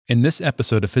In this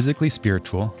episode of Physically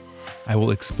Spiritual, I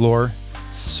will explore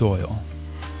soil.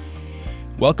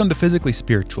 Welcome to Physically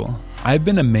Spiritual. I've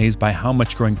been amazed by how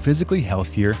much growing physically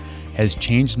healthier has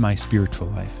changed my spiritual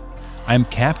life. I am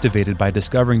captivated by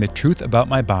discovering the truth about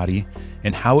my body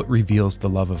and how it reveals the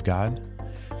love of God.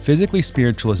 Physically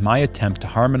Spiritual is my attempt to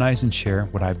harmonize and share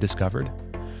what I've discovered.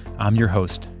 I'm your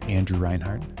host, Andrew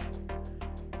Reinhardt.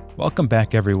 Welcome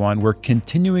back, everyone. We're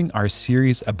continuing our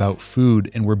series about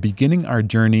food, and we're beginning our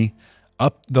journey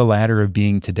up the ladder of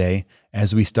being today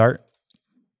as we start,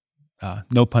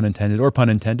 no pun intended or pun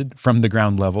intended, from the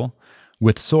ground level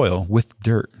with soil, with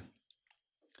dirt.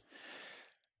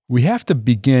 We have to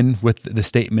begin with the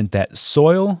statement that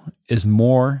soil is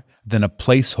more than a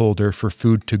placeholder for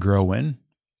food to grow in.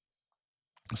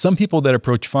 Some people that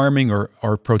approach farming or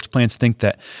approach plants think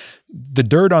that the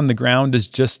dirt on the ground is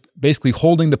just basically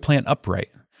holding the plant upright,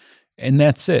 and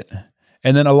that's it.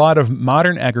 And then a lot of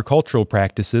modern agricultural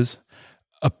practices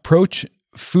approach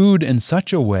food in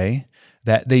such a way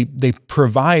that they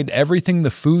provide everything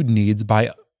the food needs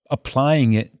by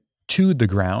applying it to the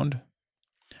ground,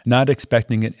 not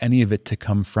expecting any of it to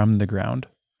come from the ground.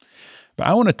 But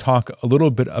I want to talk a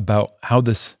little bit about how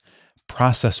this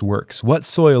process works, what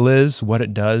soil is, what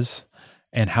it does,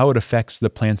 and how it affects the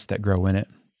plants that grow in it,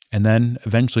 and then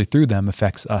eventually through them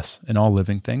affects us and all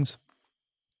living things.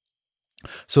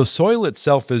 So soil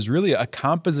itself is really a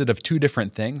composite of two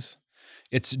different things.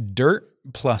 It's dirt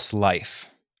plus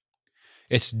life.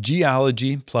 It's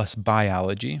geology plus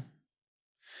biology.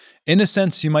 In a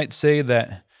sense, you might say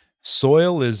that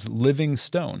soil is living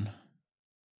stone.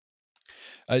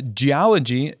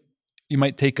 Geology, you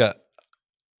might take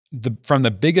from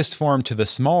the biggest form to the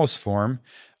smallest form,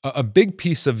 a big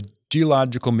piece of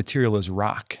geological material is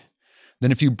rock. Then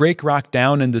if you break rock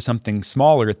down into something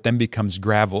smaller, it then becomes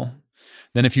gravel.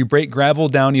 Then if you break gravel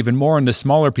down even more into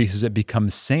smaller pieces, it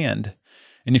becomes sand.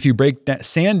 And if you break that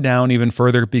sand down even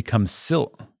further, it becomes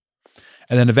silt.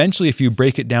 And then eventually, if you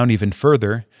break it down even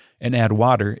further and add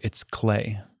water, it's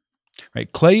clay.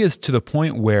 Right? Clay is to the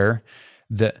point where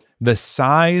the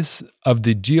size of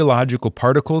the geological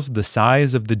particles, the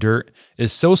size of the dirt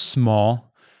is so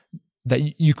small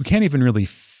that you can't even really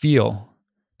feel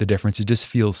the difference. It just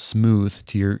feels smooth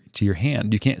to your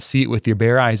hand. You can't see it with your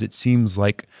bare eyes. It seems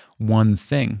like one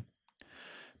thing.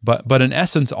 But in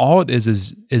essence, all it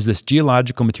is this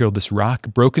geological material, this rock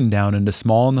broken down into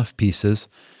small enough pieces,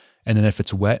 and then if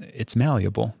it's wet, it's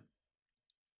malleable.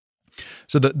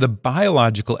 So the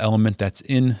biological element that's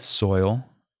in soil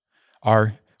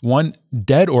are, one,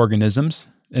 dead organisms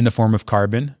in the form of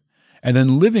carbon, and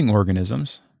then living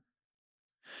organisms.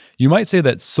 You might say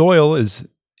that soil is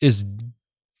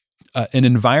an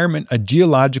environment, a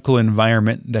geological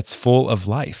environment that's full of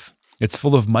life. It's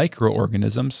full of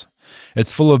microorganisms.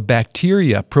 It's full of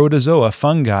bacteria, protozoa,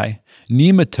 fungi,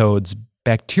 nematodes,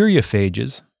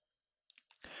 bacteriophages.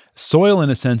 Soil, in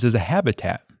a sense, is a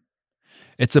habitat.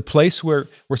 It's a place where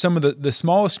some of the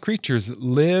smallest creatures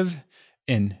live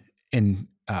and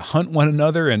hunt one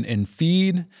another and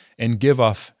feed and give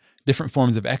off different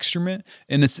forms of excrement.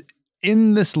 And it's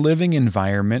in this living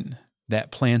environment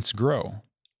that plants grow.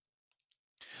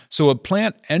 So a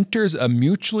plant enters a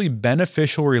mutually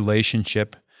beneficial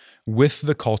relationship with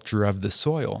the culture of the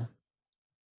soil,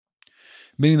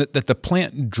 meaning that the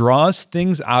plant draws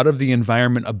things out of the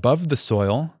environment above the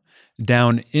soil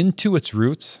down into its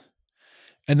roots,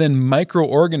 and then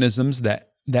microorganisms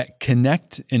that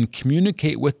connect and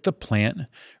communicate with the plant,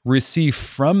 receive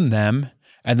from them,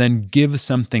 and then give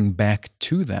something back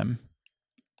to them.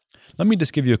 Let me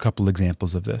just give you a couple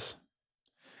examples of this.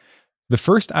 The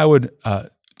first I would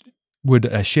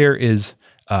share is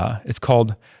it's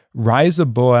called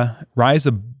Rhizobium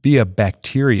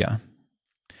bacteria.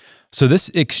 So this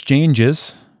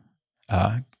exchanges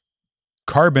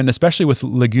carbon, especially with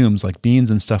legumes like beans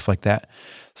and stuff like that.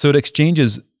 So it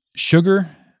exchanges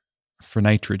sugar for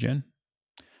nitrogen.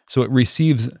 So it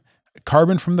receives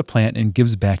carbon from the plant and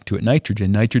gives back to it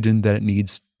nitrogen that it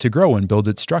needs to grow and build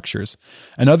its structures.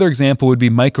 Another example would be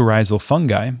mycorrhizal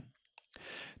fungi.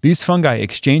 These fungi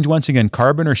exchange, once again,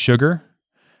 carbon or sugar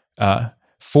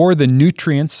for the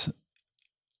nutrients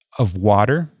of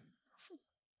water,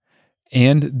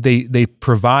 and they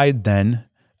provide then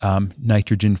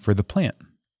nitrogen for the plant.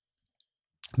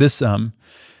 This name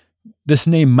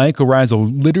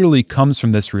mycorrhizal literally comes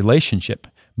from this relationship.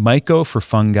 Myco for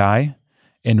fungi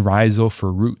and rhizo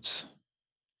for roots.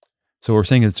 So we're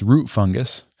saying it's root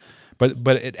fungus, but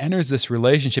it enters this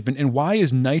relationship. And why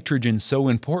is nitrogen so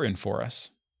important for us?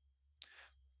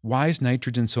 Why is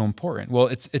nitrogen so important? Well,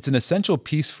 it's an essential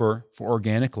piece for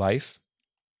organic life.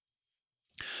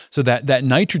 So that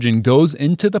nitrogen goes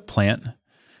into the plant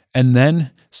And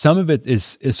then some of it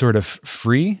is sort of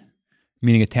free,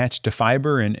 meaning attached to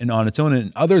fiber and on its own,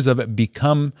 and others of it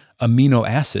become amino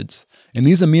acids. And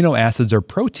these amino acids are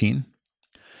protein.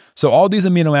 So all these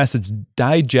amino acids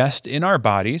digest in our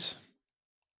bodies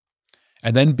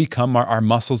and then become our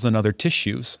muscles and other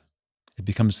tissues. It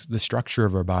becomes the structure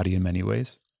of our body in many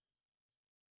ways.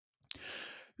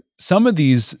 Some of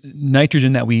these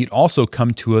nitrogen that we eat also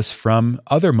come to us from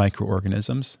other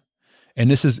microorganisms.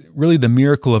 And this is really the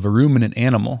miracle of a ruminant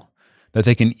animal, that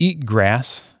they can eat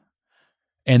grass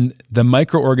and the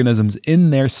microorganisms in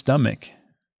their stomach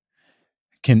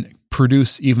can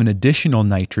produce even additional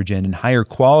nitrogen and higher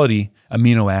quality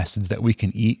amino acids that we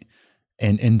can eat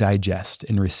and digest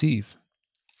and receive.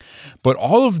 But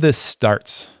all of this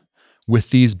starts with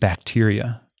these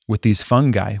bacteria, with these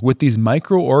fungi, with these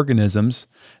microorganisms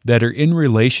that are in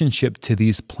relationship to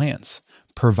these plants,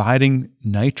 providing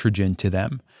nitrogen to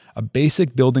them, a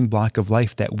basic building block of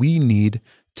life that we need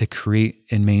to create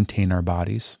and maintain our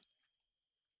bodies.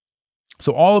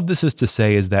 So all of this is to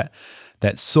say is that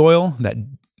soil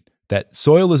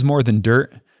is more than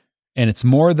dirt, and it's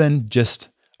more than just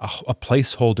a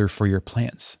placeholder for your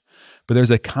plants. But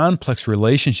there's a complex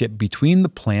relationship between the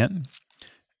plant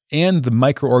and the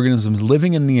microorganisms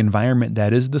living in the environment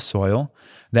that is the soil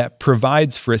that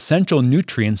provides for essential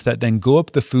nutrients that then go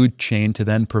up the food chain to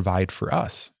then provide for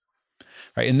us.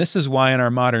 Right? And this is why in our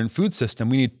modern food system,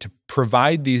 we need to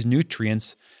provide these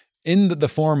nutrients in the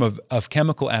form of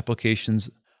chemical applications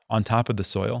on top of the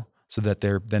soil so that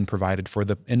they're then provided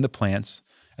in the plants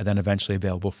and then eventually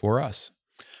available for us.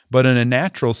 But in a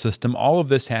natural system, all of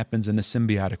this happens in a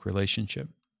symbiotic relationship.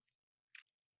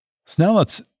 So now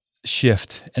let's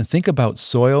shift and think about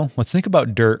soil. Let's think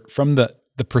about dirt from the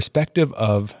perspective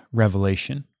of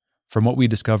revelation, from what we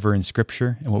discover in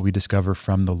Scripture and what we discover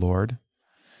from the Lord.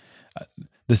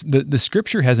 The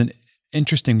Scripture has an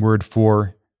interesting word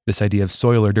for this idea of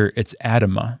soil or dirt. It's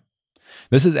Adamah.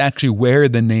 This is actually where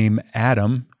the name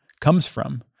Adam comes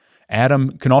from.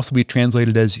 Adam can also be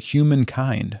translated as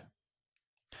humankind.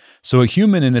 So a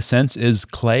human, in a sense, is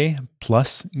clay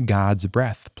plus God's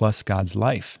breath, plus God's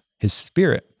life, His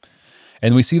Spirit.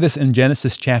 And we see this in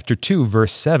Genesis chapter 2,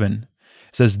 verse 7.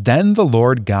 It says, "Then the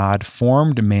Lord God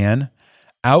formed man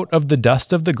out of the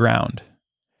dust of the ground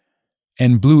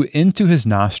and blew into his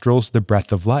nostrils the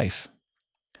breath of life.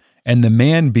 And the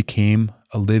man became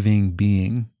a living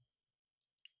being."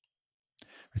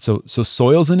 So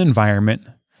soil's an environment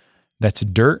that's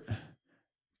dirt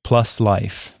plus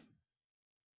life.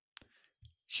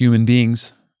 Human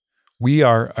beings, we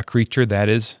are a creature that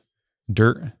is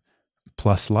dirt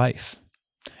plus life.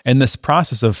 And this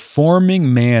process of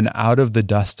forming man out of the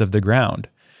dust of the ground,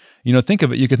 think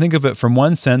of it. You can think of it from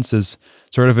one sense as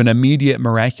sort of an immediate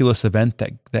miraculous event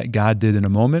that God did in a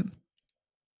moment.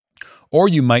 Or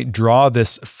you might draw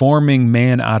this forming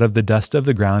man out of the dust of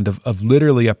the ground of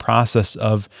literally a process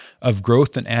of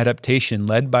growth and adaptation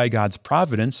led by God's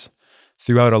providence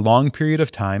throughout a long period of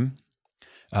time,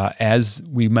 as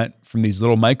we went from these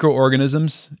little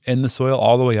microorganisms in the soil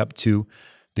all the way up to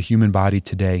the human body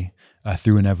today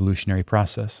through an evolutionary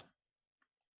process.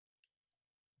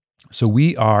 So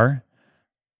we are,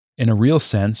 in a real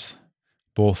sense,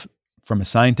 both from a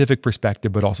scientific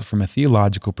perspective, but also from a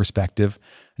theological perspective,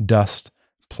 dust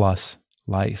plus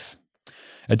life.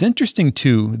 It's interesting,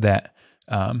 too, that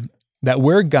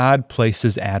where God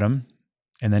places Adam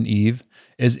and then Eve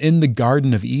is in the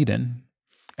Garden of Eden.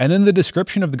 And in the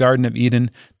description of the Garden of Eden,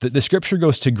 the Scripture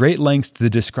goes to great lengths to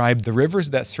describe the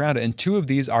rivers that surround it. And two of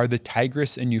these are the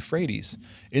Tigris and Euphrates,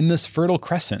 in this Fertile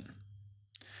Crescent,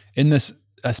 in this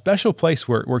a special place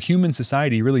where human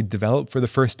society really developed for the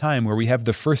first time, where we have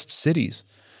the first cities,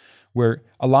 where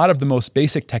a lot of the most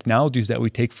basic technologies that we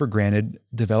take for granted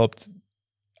developed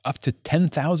up to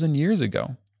 10,000 years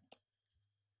ago.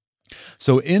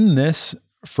 So in this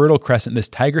Fertile Crescent, this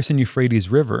Tigris and Euphrates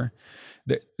River,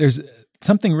 there's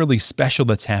something really special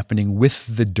that's happening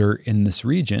with the dirt in this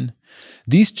region.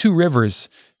 These two rivers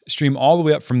stream all the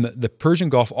way up from the Persian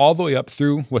Gulf, all the way up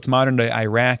through what's modern-day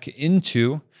Iraq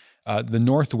into the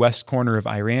northwest corner of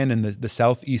Iran and the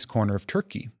southeast corner of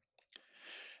Turkey.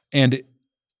 And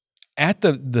at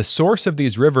the source of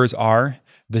these rivers are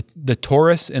the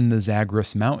Taurus and the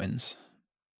Zagros Mountains.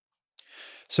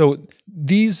 So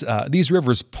these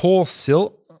rivers pull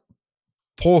soil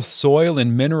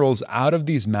and minerals out of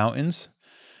these mountains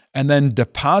and then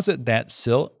deposit that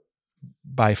silt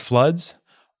by floods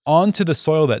onto the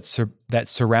soil that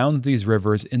surrounds these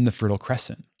rivers in the Fertile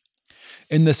Crescent.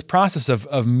 In this process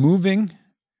of moving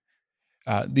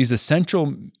these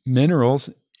essential minerals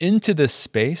into this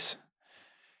space,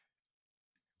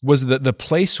 was the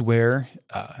place where,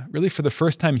 really for the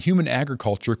first time, human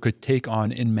agriculture could take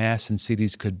on en masse and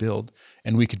cities could build,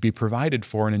 and we could be provided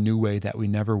for in a new way that we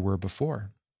never were before.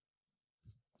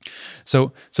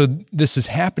 So this is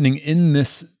happening in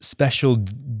this special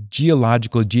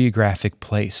geological, geographic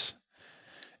place.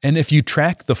 And if you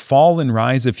track the fall and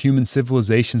rise of human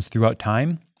civilizations throughout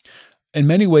time, in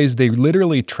many ways, they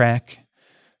literally track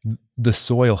the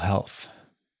soil health.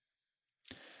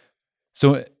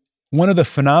 So one of the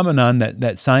phenomenon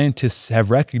that scientists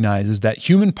have recognized is that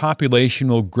human population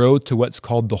will grow to what's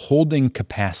called the holding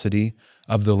capacity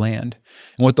of the land.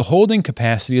 And what the holding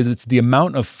capacity is, it's the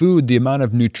amount of food, the amount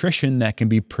of nutrition that can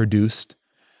be produced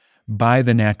by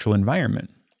the natural environment.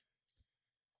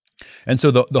 And so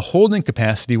the holding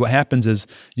capacity, what happens is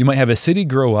you might have a city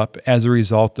grow up as a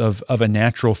result of a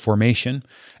natural formation,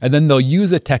 and then they'll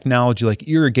use a technology like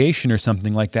irrigation or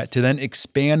something like that to then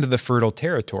expand the fertile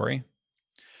territory.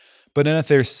 But then if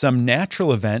there's some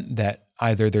natural event that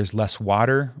either there's less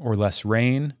water or less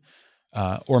rain,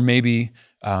 or maybe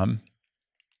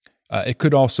it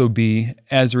could also be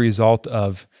as a result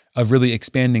of really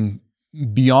expanding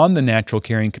beyond the natural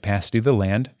carrying capacity of the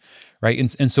land,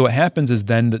 right? And so what happens is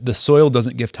then the soil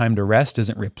doesn't give time to rest,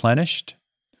 isn't replenished,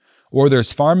 or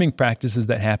there's farming practices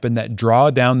that happen that draw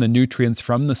down the nutrients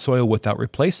from the soil without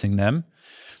replacing them.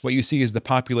 What you see is the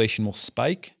population will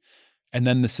spike, and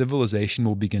then the civilization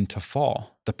will begin to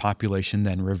fall. The population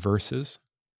then reverses.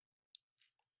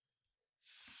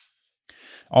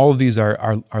 All of these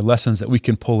are lessons that we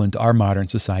can pull into our modern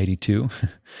society too.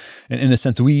 And in a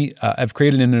sense, we have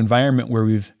created an environment where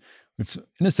we've,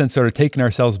 in a sense, sort of taken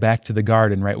ourselves back to the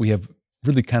garden, right? We have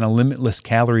really kind of limitless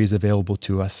calories available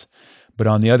to us. But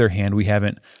on the other hand, we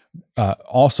haven't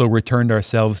also returned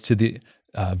ourselves to the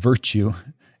virtue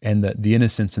and the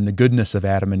innocence and the goodness of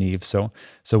Adam and Eve. So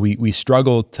we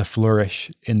struggle to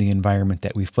flourish in the environment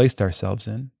that we've placed ourselves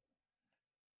in.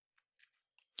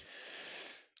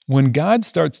 When God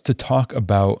starts to talk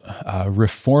about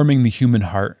reforming the human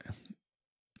heart,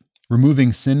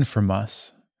 removing sin from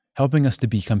us, helping us to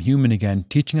become human again,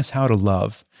 teaching us how to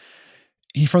love,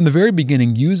 he from the very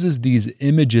beginning uses these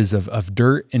images of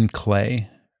dirt and clay.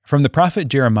 From the prophet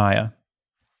Jeremiah,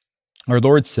 our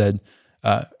Lord said,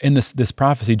 in this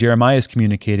prophecy, Jeremiah is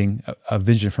communicating a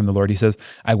vision from the Lord. He says,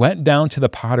 I went down to the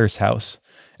potter's house,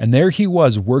 and there he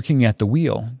was working at the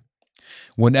wheel.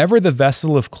 Whenever the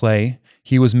vessel of clay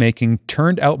he was making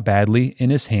turned out badly in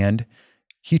his hand,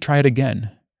 he tried again,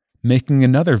 making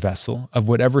another vessel of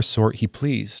whatever sort he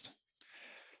pleased.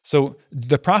 So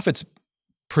the prophet's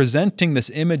presenting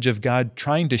this image of God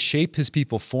trying to shape his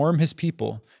people, form his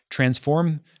people,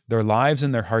 transform their lives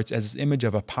and their hearts as this image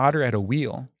of a potter at a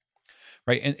wheel.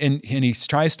 Right, and he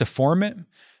tries to form it,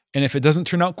 and if it doesn't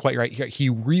turn out quite right, he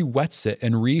re-wets it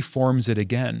and reforms it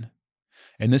again.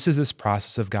 And this is this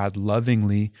process of God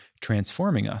lovingly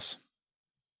transforming us.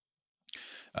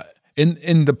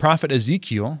 In the prophet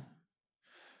Ezekiel,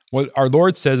 what our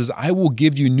Lord says is, I will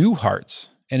give you new hearts,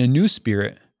 and a new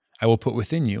spirit I will put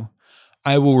within you.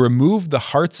 I will remove the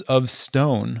hearts of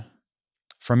stone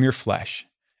from your flesh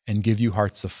and give you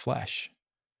hearts of flesh.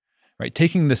 Right,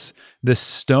 taking this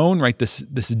stone, right, this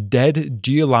dead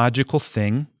geological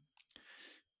thing,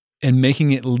 and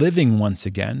making it living once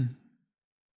again.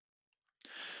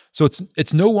 So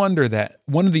it's no wonder that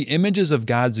one of the images of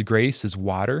God's grace is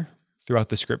water throughout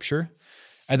the Scripture,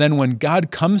 and then when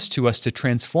God comes to us to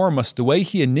transform us, the way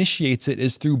He initiates it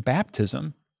is through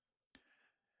baptism,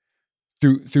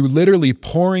 through literally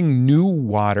pouring new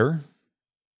water,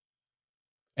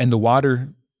 and the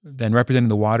water then representing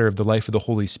the water of the life of the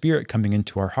Holy Spirit coming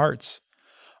into our hearts,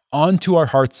 onto our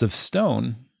hearts of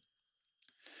stone,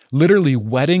 literally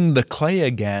wetting the clay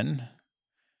again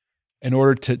in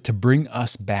order to bring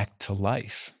us back to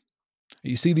life.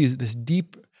 You see this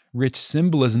deep, rich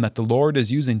symbolism that the Lord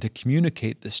is using to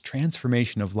communicate this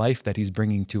transformation of life that He's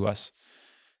bringing to us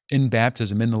in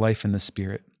baptism, in the life in the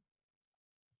Spirit.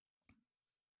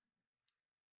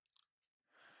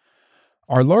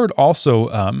 Our Lord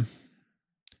also,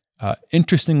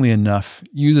 interestingly enough,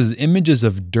 uses images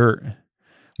of dirt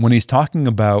when He's talking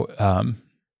about,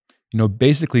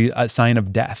 basically a sign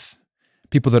of death,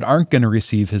 people that aren't going to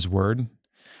receive His word.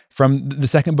 From the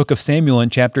second book of Samuel in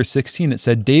chapter 16, it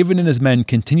said, David and his men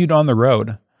continued on the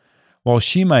road, while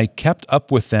Shimei kept up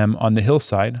with them on the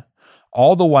hillside,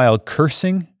 all the while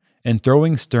cursing and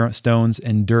throwing stones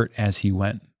and dirt as he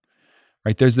went.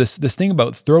 Right? There's this thing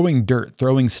about throwing dirt,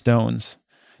 throwing stones.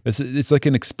 It's like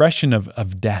an expression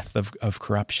of death, of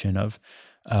corruption, of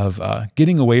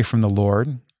getting away from the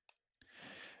Lord.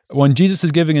 When Jesus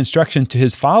is giving instruction to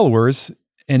His followers,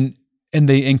 and and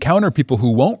they encounter people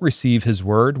who won't receive his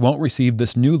word, won't receive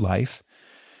this new life,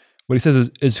 what he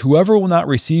says is whoever will not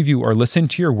receive you or listen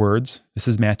to your words, this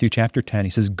is Matthew chapter 10,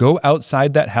 he says, go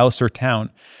outside that house or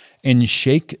town and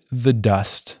shake the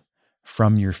dust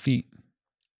from your feet.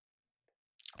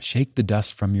 Shake the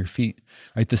dust from your feet.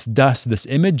 Right? This dust, this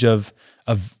image of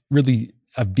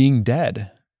being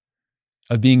dead,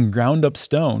 of being ground up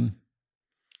stone,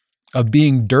 of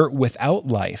being dirt without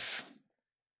life.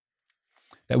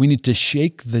 That we need to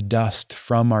shake the dust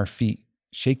from our feet,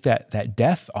 shake that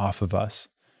death off of us,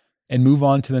 and move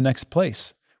on to the next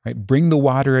place. Right? Bring the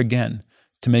water again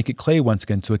to make it clay once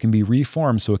again so it can be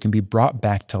reformed, so it can be brought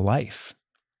back to life.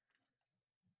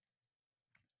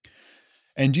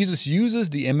 And Jesus uses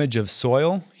the image of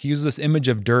soil, he uses this image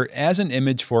of dirt as an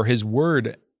image for his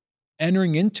word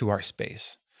entering into our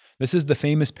space. This is the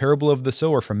famous parable of the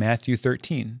sower from Matthew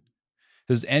 13. It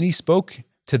says, and he spoke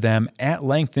to them at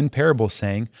length in parables,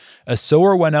 saying, a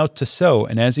sower went out to sow,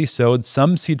 and as he sowed,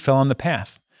 some seed fell on the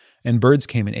path, and birds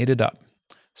came and ate it up.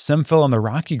 Some fell on the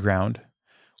rocky ground,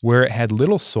 where it had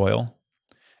little soil.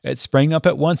 It sprang up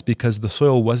at once because the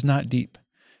soil was not deep.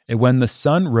 And when the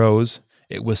sun rose,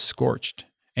 it was scorched,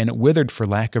 and it withered for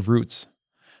lack of roots.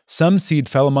 Some seed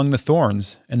fell among the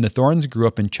thorns, and the thorns grew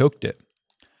up and choked it.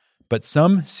 But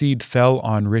some seed fell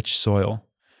on rich soil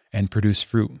and produced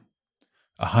fruit,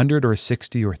 100 or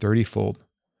 60 or 30-fold.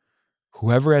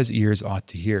 Whoever has ears ought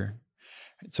to hear.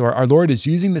 So our Lord is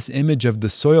using this image of the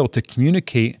soil to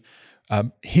communicate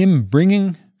him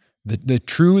bringing the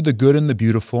true, the good, and the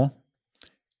beautiful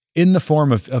in the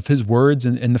form of his words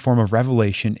and in the form of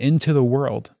revelation into the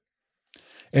world.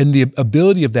 And the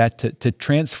ability of that to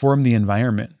transform the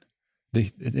environment,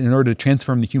 in order to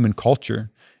transform the human culture,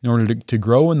 in order to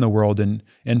grow in the world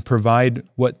and provide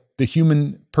what the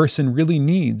human person really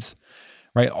needs,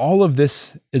 right? All of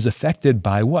this is affected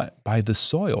by what? By the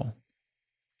soil.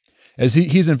 As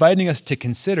he's inviting us to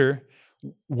consider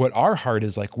what our heart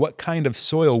is like, what kind of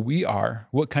soil we are,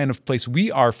 what kind of place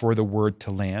we are for the word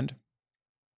to land.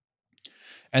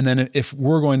 And then if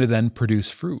we're going to then produce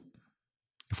fruit,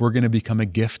 if we're going to become a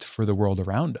gift for the world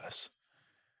around us,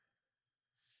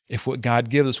 if what God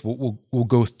gives us will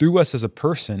go through us as a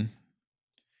person,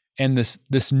 and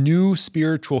this new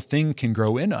spiritual thing can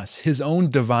grow in us, his own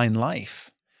divine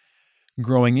life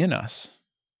growing in us,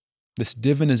 this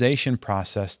divinization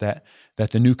process that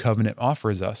the new covenant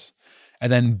offers us,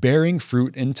 and then bearing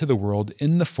fruit into the world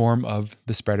in the form of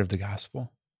the spread of the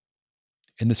gospel,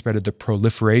 in the spread of the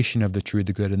proliferation of the true,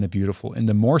 the good, and the beautiful, in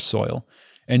the more soil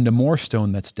and the more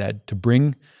stone that's dead to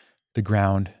bring the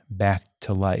ground back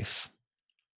to life.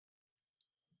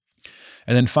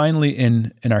 And then finally,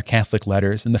 in our Catholic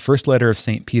letters, in the first letter of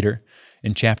St. Peter,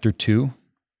 in chapter 2,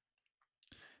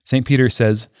 St. Peter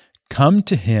says, come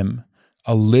to him,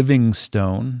 a living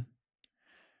stone,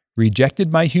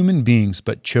 rejected by human beings,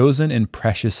 but chosen and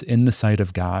precious in the sight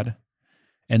of God.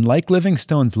 And like living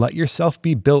stones, let yourself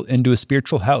be built into a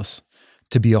spiritual house,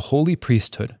 to be a holy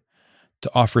priesthood, to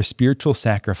offer spiritual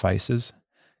sacrifices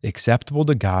acceptable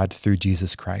to God through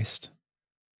Jesus Christ.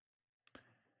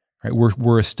 Right?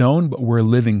 We're a stone, but we're a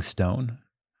living stone.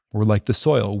 We're like the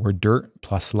soil. We're dirt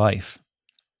plus life.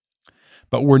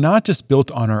 But we're not just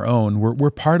built on our own.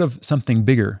 We're part of something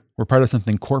bigger. We're part of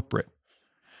something corporate.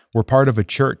 We're part of a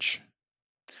church.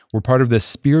 We're part of this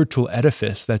spiritual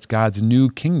edifice that's God's new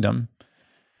kingdom,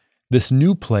 this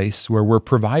new place where we're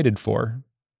provided for,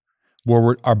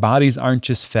 where our bodies aren't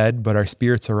just fed, but our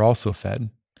spirits are also fed,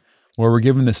 where we're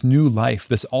given this new life,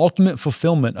 this ultimate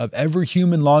fulfillment of every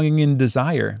human longing and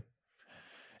desire.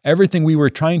 Everything we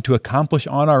were trying to accomplish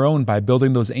on our own by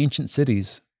building those ancient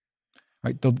cities,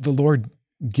 right? The Lord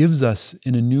gives us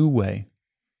in a new way,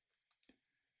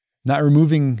 not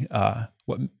removing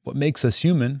what makes us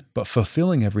human, but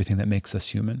fulfilling everything that makes us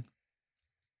human.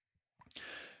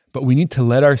 But we need to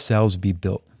let ourselves be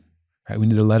built, right? We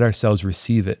need to let ourselves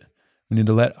receive it. We need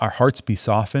to let our hearts be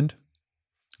softened.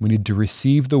 We need to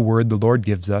receive the word the Lord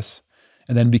gives us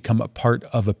and then become a part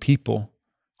of a people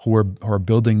who are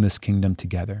building this kingdom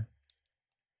together.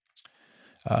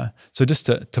 So just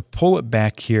to pull it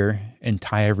back here and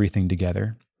tie everything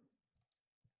together,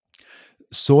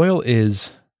 soil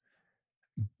is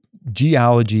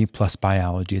geology plus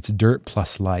biology. It's dirt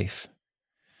plus life.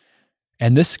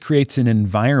 And this creates an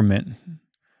environment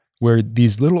where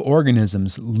these little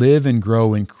organisms live and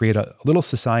grow and create a little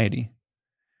society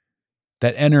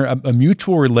that enter a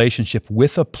mutual relationship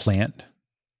with a plant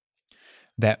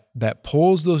that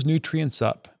pulls those nutrients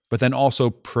up, but then also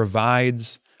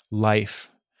provides life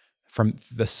from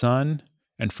the sun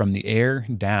and from the air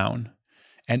down.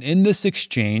 And in this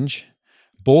exchange,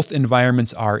 both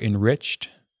environments are enriched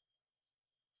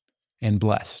and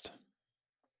blessed.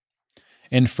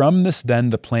 And from this then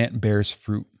the plant bears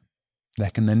fruit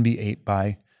that can then be ate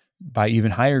by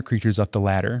even higher creatures up the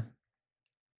ladder.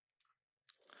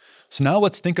 So now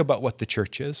let's think about what the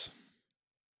church is.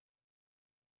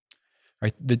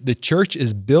 Right? The church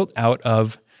is built out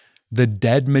of the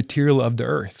dead material of the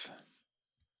earth.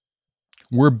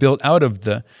 We're built out of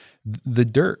the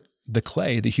dirt, the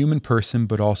clay, the human person,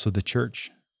 but also the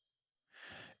church.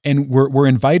 And we're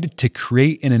invited to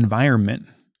create an environment,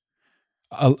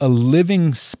 a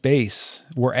living space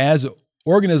where as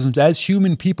organisms, as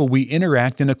human people, we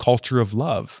interact in a culture of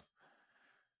love.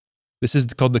 This is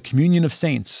called the communion of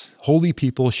saints, holy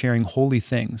people sharing holy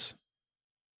things.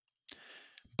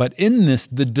 But in this,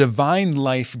 the divine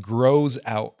life grows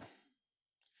out.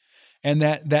 And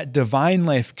that divine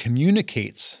life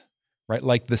communicates, right,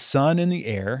 like the sun and the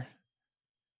air,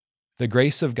 the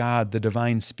grace of God, the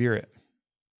divine spirit.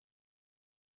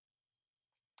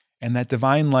 And that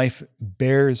divine life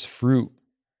bears fruit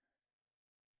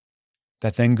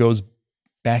that then goes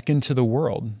back into the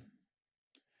world.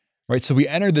 Right? So we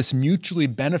enter this mutually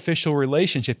beneficial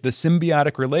relationship, the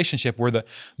symbiotic relationship where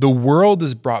the world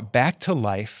is brought back to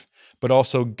life, but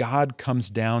also God comes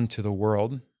down to the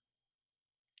world.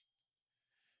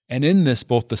 And in this,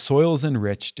 both the soil is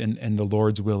enriched and the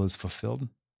Lord's will is fulfilled.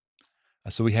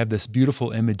 So we have this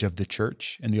beautiful image of the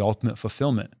church and the ultimate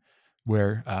fulfillment,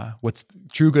 where what's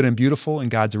true, good, and beautiful in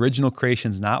God's original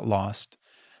creation is not lost,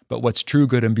 but what's true,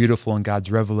 good, and beautiful in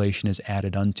God's revelation is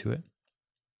added unto it.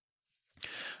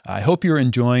 I hope you're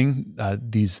enjoying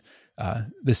this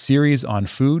series on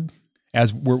food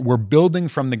as we're building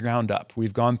from the ground up.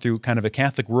 We've gone through kind of a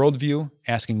Catholic worldview,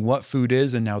 asking what food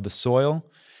is, and now the soil,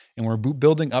 and we're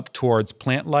building up towards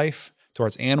plant life,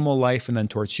 towards animal life, and then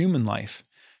towards human life,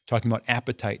 talking about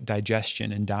appetite,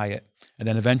 digestion, and diet, and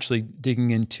then eventually digging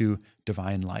into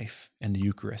divine life and the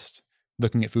Eucharist,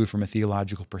 looking at food from a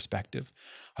theological perspective.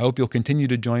 I hope you'll continue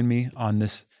to join me on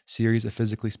this series of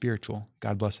Physically Spiritual.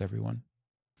 God bless everyone.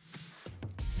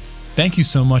 Thank you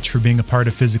so much for being a part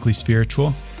of Physically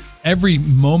Spiritual. Every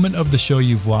moment of the show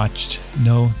you've watched,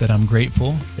 know that I'm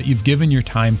grateful that you've given your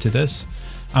time to this.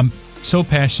 I'm so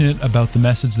passionate about the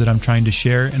message that I'm trying to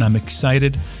share, and I'm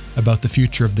excited about the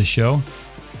future of the show.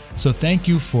 So thank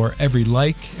you for every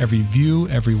like, every view,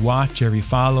 every watch, every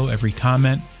follow, every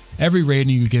comment, every rating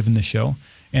you give in the show.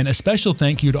 And a special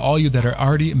thank you to all you that are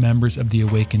already members of the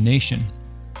Awakened Nation.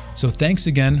 So thanks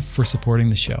again for supporting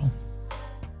the show.